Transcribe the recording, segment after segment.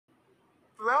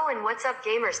Hello and what's up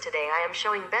gamers, today I am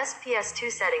showing best PS2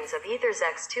 settings of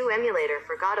Aethersx2 emulator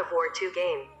for God of War 2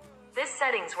 game. This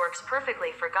settings works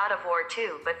perfectly for God of War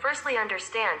 2, but firstly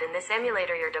understand in this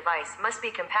emulator your device must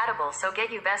be compatible so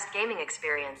get you best gaming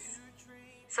experience.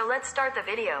 So let's start the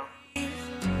video.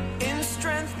 In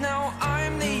strength now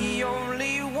I'm the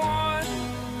only one.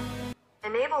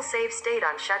 Enable save state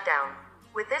on shutdown.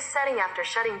 With this setting, after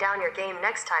shutting down your game,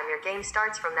 next time your game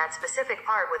starts from that specific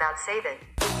part without save it.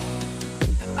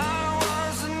 I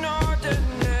was an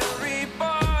ordinary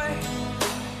boy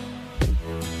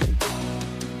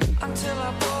until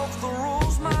I broke the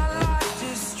rules, my life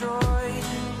destroyed.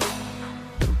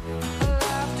 A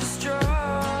life destroyed.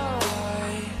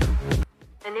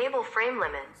 Enable frame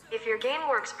limit. If your game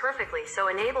works perfectly, so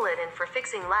enable it, and for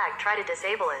fixing lag, try to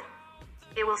disable it.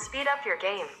 It will speed up your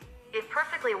game. It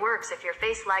perfectly works if you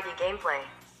face laggy gameplay.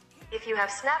 If you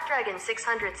have Snapdragon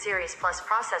 600 series plus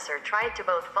processor, try it to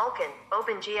both Vulkan,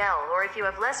 OpenGL, or if you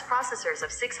have less processors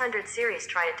of 600 series,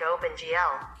 try it to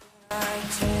OpenGL.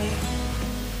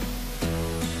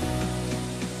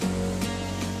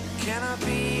 Can I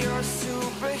be your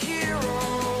superhero?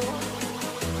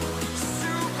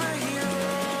 Superhero.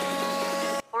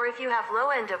 Or if you have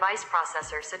low-end device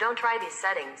processor, so don't try these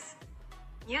settings.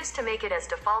 Use to make it as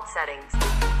default settings.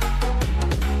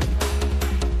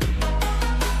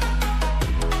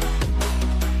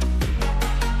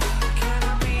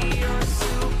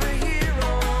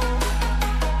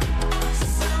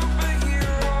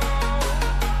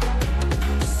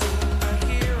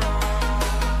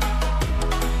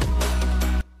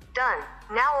 Done.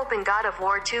 Now open God of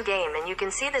War 2 game and you can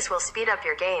see this will speed up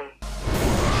your game.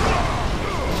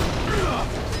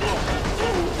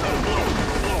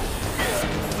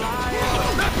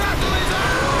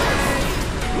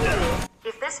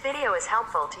 If this video is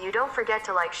helpful to you, don't forget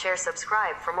to like, share,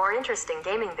 subscribe for more interesting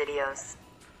gaming videos.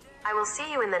 I will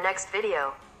see you in the next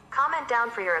video. Comment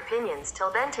down for your opinions.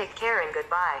 Till then, take care and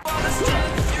goodbye.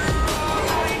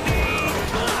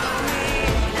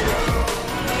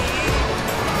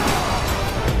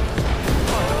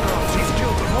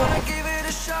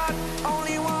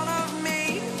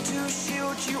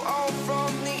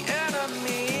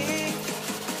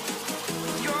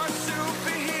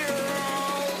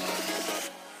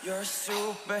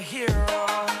 Superhero.